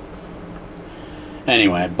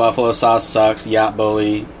 anyway, buffalo sauce sucks. Yacht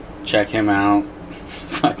Bully, check him out.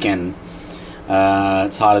 Fucking,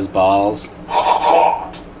 it's hot as balls.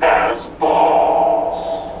 Hot as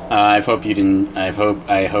balls. I hope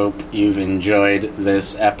you've enjoyed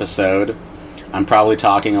this episode. I'm probably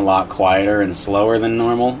talking a lot quieter and slower than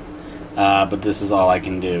normal, but this is all I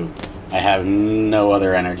can do. I have no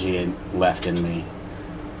other energy left in me.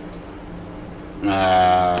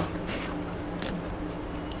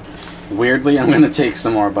 Weirdly, I'm gonna take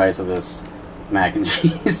some more bites of this mac and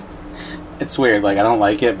cheese. It's weird, like, I don't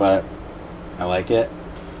like it, but I like it.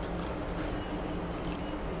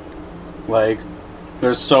 Like,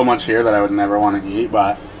 there's so much here that I would never want to eat,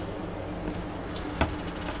 but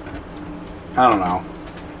I don't know.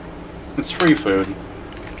 It's free food.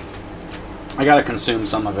 I gotta consume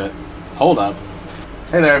some of it. Hold up.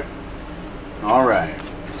 Hey there. Alright.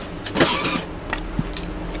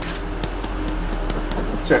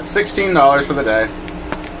 So it's $16 for the day.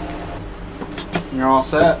 You're all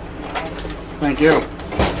set. Thank you.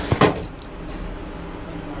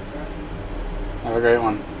 Have a great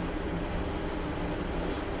one.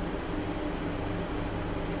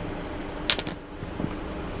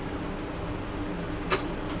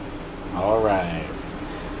 Alright.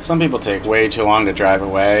 Some people take way too long to drive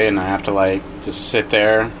away, and I have to, like, just sit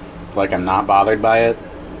there like I'm not bothered by it.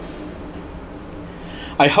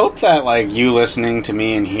 I hope that, like, you listening to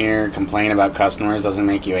me and here complain about customers doesn't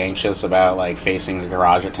make you anxious about, like, facing the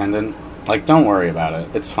garage attendant. Like, don't worry about it.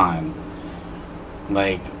 It's fine.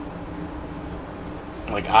 Like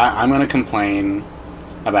I'm gonna complain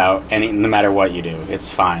about no matter what you do.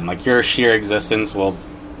 It's fine. Like, your sheer existence will,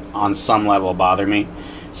 on some level, bother me.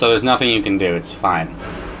 So there's nothing you can do. It's fine.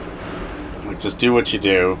 Like, just do what you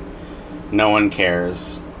do. No one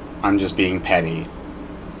cares. I'm just being petty.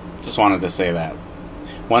 Just wanted to say that.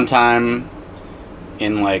 One time,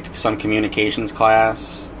 in, like, some communications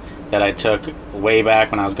class that I took way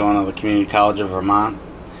back when I was going to the Community College of Vermont,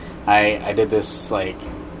 I did this, like,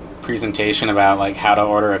 presentation about, like, how to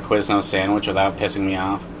order a Quiznos sandwich without pissing me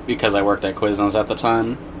off, because I worked at Quiznos at the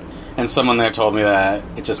time. And someone there told me that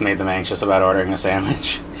it just made them anxious about ordering a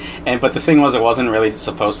sandwich. But the thing was, it wasn't really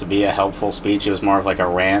supposed to be a helpful speech. It was more of like a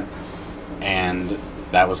rant, and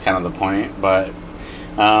that was kind of the point. But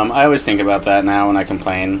I always think about that now when I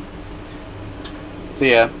complain. So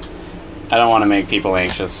yeah, I don't want to make people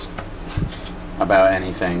anxious about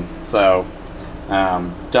anything. So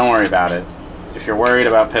don't worry about it. If you're worried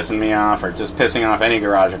about pissing me off or just pissing off any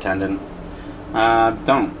garage attendant,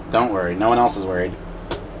 don't worry. No one else is worried.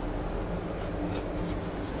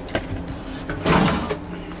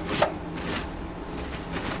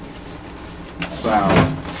 So,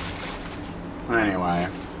 anyway,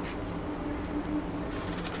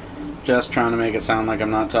 just trying to make it sound like I'm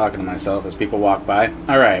not talking to myself as people walk by.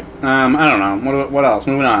 Alright, I don't know. What else?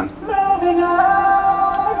 Moving on.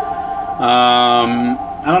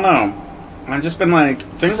 I don't know. I've just been like,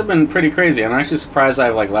 things have been pretty crazy. I'm actually surprised I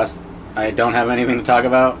don't have anything to talk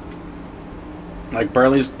about. Like,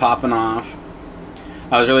 Burley's popping off.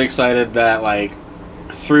 I was really excited that, like,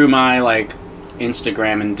 through my, like,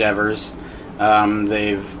 Instagram endeavors,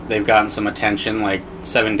 they've gotten some attention. Like,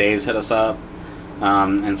 7 Days hit us up,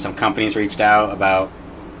 and some companies reached out about,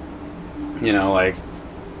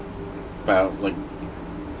 about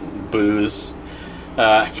booze.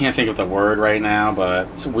 I can't think of the word right now, but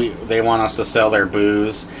they want us to sell their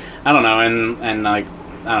booze. I don't know, and like,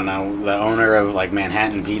 I don't know, the owner of, like,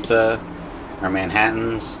 Manhattan Pizza, or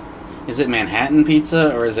Manhattan's. Is it Manhattan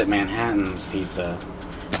Pizza, or is it Manhattan's Pizza?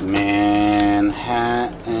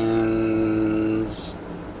 Manhattan's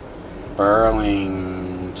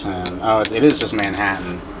Burlington. Oh, it is just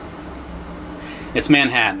Manhattan. It's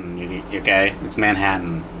Manhattan, okay? It's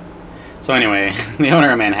Manhattan. So anyway, the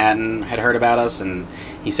owner of Manhattan had heard about us, and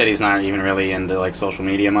he said he's not even really into, like, social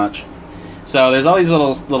media much. So there's all these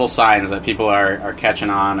little signs that people are catching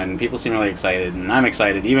on, and people seem really excited, and I'm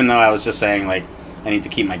excited, even though I was just saying, like, I need to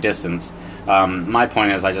keep my distance. My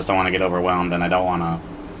point is, I just don't want to get overwhelmed, and I don't want to,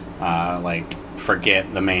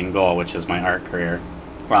 forget the main goal, which is my art career.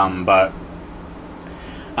 But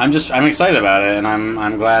I'm excited about it, and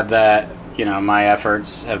I'm glad that, my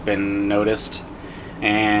efforts have been noticed,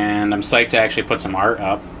 and I'm psyched to actually put some art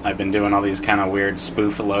up. I've been doing all these kind of weird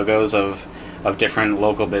spoof logos of different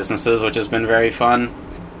local businesses, which has been very fun.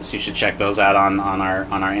 So you should check those out on our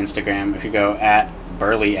Instagram. If you go at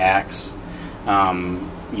BurleyAxe,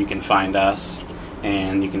 you can find us,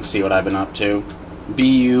 and you can see what I've been up to.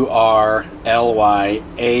 BURLYAXE.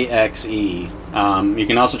 You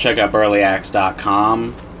can also check out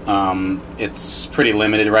burleyaxe.com. It's pretty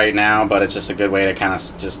limited right now, but it's just a good way to kind of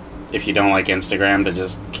just, if you don't like Instagram, to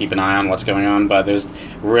just keep an eye on what's going on. But there's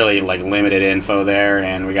really, like, limited info there,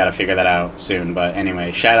 and we got to figure that out soon. But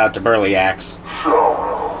anyway, shout out to BurleyAxe.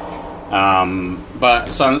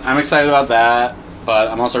 So I'm excited about that, but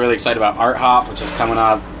I'm also really excited about Art Hop, which is coming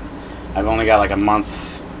up. I've only got like a month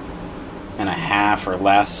and a half or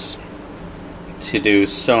less to do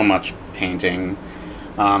so much painting.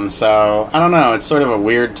 So I don't know, it's sort of a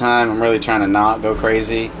weird time. I'm really trying to not go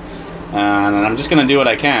crazy, and I'm just gonna do what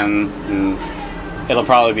I can, and it'll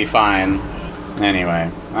probably be fine. Anyway,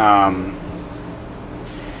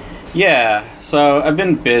 yeah, so I've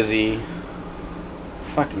been busy.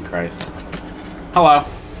 Fucking Christ. Hello.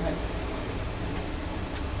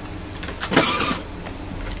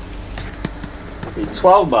 Be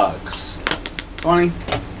 $12. 20.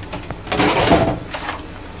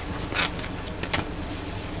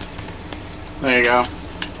 There you go.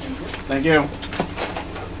 Thank you.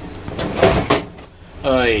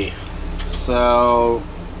 Oy. So,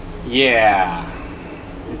 yeah.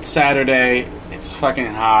 It's Saturday. It's fucking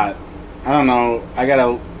hot. I don't know. I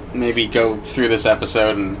gotta maybe go through this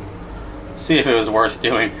episode and see if it was worth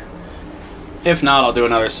doing. If not, I'll do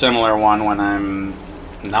another similar one when I'm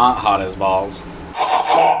not hot as balls.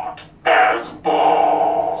 Hot as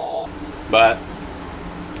balls. But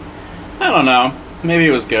I don't know. Maybe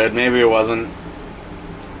it was good. Maybe it wasn't.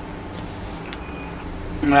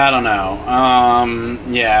 I don't know.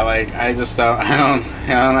 Yeah, like I just don't. I don't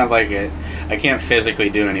have like it. I can't physically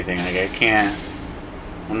do anything. Like I can't.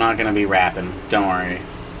 I'm not gonna be rapping. Don't worry.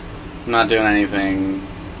 I'm not doing anything.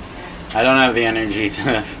 I don't have the energy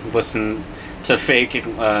to listen to fake.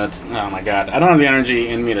 Oh my god. I don't have the energy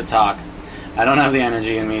in me to talk. I don't have the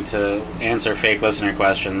energy in me to answer fake listener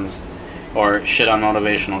questions or shit on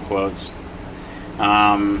motivational quotes.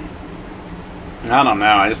 I don't know.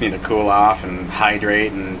 I just need to cool off and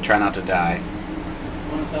hydrate and try not to die.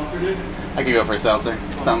 Want a seltzer, dude? I could go for a seltzer.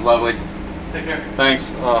 Sounds lovely. Take care.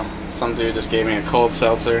 Thanks. Oh, some dude just gave me a cold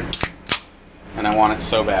seltzer, and I want it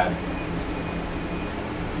so bad.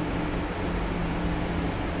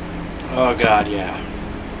 Oh god, yeah.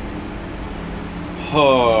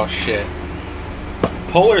 Oh shit.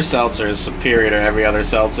 Polar seltzer is superior to every other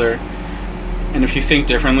seltzer, and if you think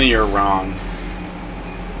differently, you're wrong.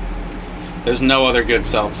 There's no other good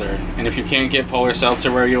seltzer, and if you can't get Polar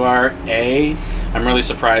seltzer where you are, A, I'm really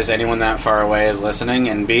surprised anyone that far away is listening,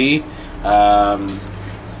 and B,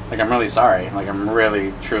 I'm really sorry. Like, I'm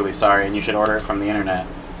really, truly sorry, and you should order it from the internet,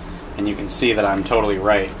 and you can see that I'm totally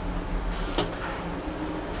right.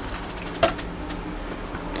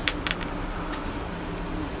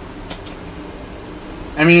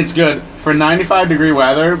 I mean, it's good. For 95 degree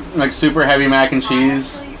weather, like super heavy mac and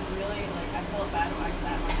cheese, Honestly, really, like, I felt bad when I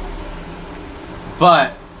sat myself.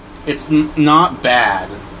 but it's not bad.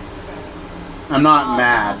 I'm not I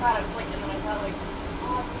mad. thought it was like, and then I thought like,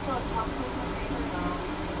 oh, if we still have popsicles in the freezer,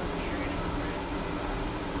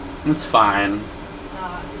 no, It's fine.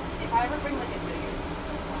 if I ever bring like a video,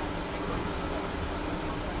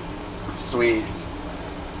 Sweet.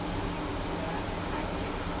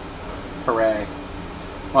 Hooray.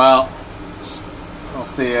 Well, I'll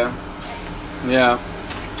see ya. Yeah.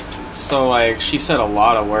 So, like, she said a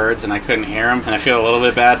lot of words and I couldn't hear them, and I feel a little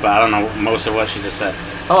bit bad, but I don't know most of what she just said.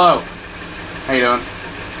 Hello. How you doing?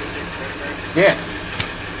 Yeah.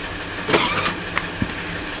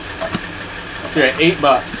 So you're at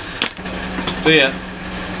 $8. See ya.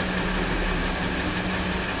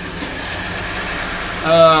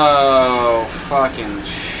 Oh, fucking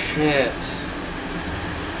shit.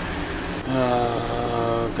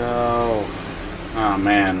 Oh, go. Oh,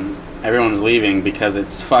 man. Everyone's leaving because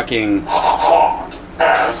it's fucking... Hot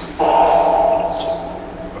as balls.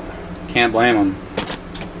 Can't blame them.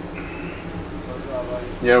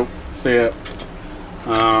 Yo, see ya.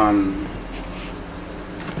 I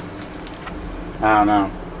don't know.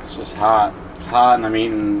 It's just hot. It's hot and I'm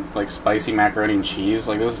eating, like, spicy macaroni and cheese.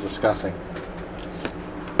 Like, this is disgusting.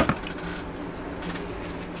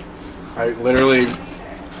 I literally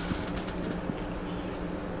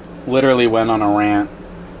went on a rant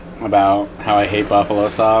about how I hate buffalo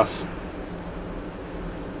sauce.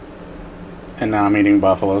 And now I'm eating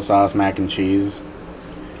buffalo sauce mac and cheese.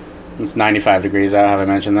 It's 95 degrees out, have I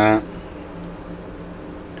mentioned that?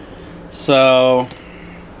 So,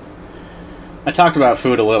 I talked about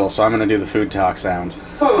food a little, so I'm going to do the food talk sound.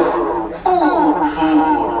 Food.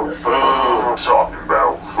 Talking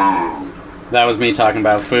about food. That was me talking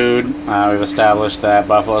about food. We've established that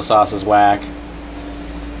buffalo sauce is whack.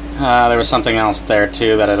 There was something else there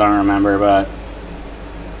too that I don't remember, but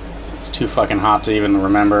it's too fucking hot to even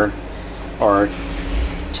remember or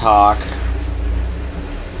talk.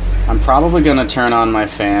 I'm probably gonna turn on my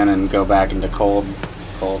fan and go back into cold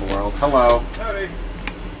world. Hello. Howdy.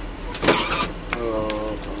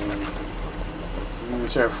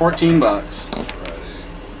 So $14.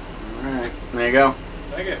 Alright, there you go.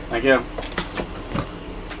 Thank you. Thank you.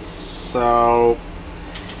 So,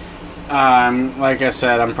 like I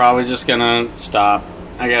said, I'm probably just gonna stop.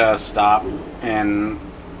 I gotta stop and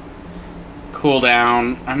cool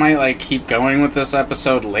down. I might, like, keep going with this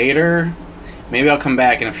episode later. Maybe I'll come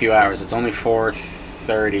back in a few hours. It's only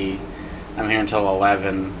 4:30. I'm here until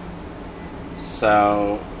 11.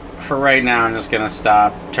 So, for right now, I'm just gonna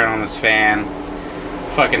stop, turn on this fan,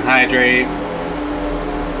 fucking hydrate,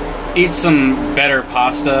 eat some better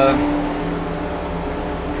pasta.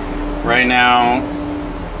 Right now,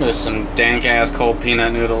 there's some dank-ass cold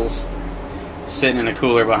peanut noodles sitting in a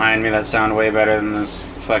cooler behind me that sound way better than this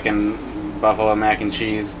fucking buffalo mac and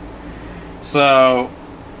cheese. So,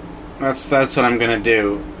 that's what I'm gonna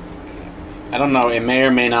do. I don't know, it may or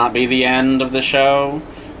may not be the end of the show,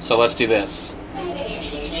 so let's do this.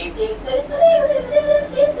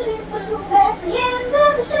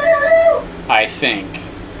 I think.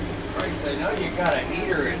 Christ, I know you got a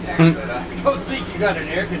heater in there, but I don't think you got an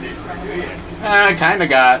air conditioner, do you? I kind of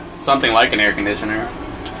got something like an air conditioner.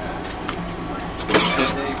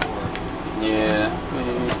 Yeah,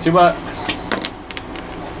 $2.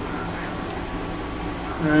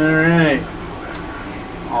 All right,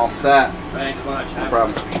 all set. Thanks much. No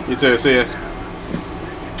problem. You too. See ya.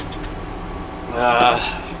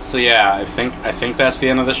 So yeah, I think that's the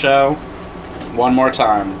end of the show. One more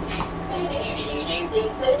time.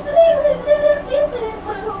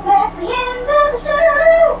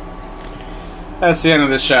 That's the end of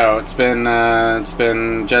the show. It's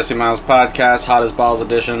been Jesse Miles Podcast, Hot as Balls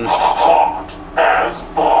edition. Hot as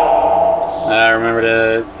balls. Remember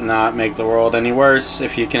to not make the world any worse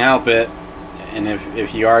if you can help it, and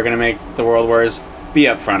if you are gonna make the world worse, be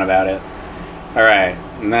upfront about it. All right,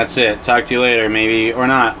 and that's it. Talk to you later, maybe or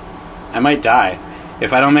not. I might die.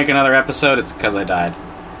 If I don't make another episode, it's because I died.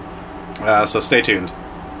 So stay tuned.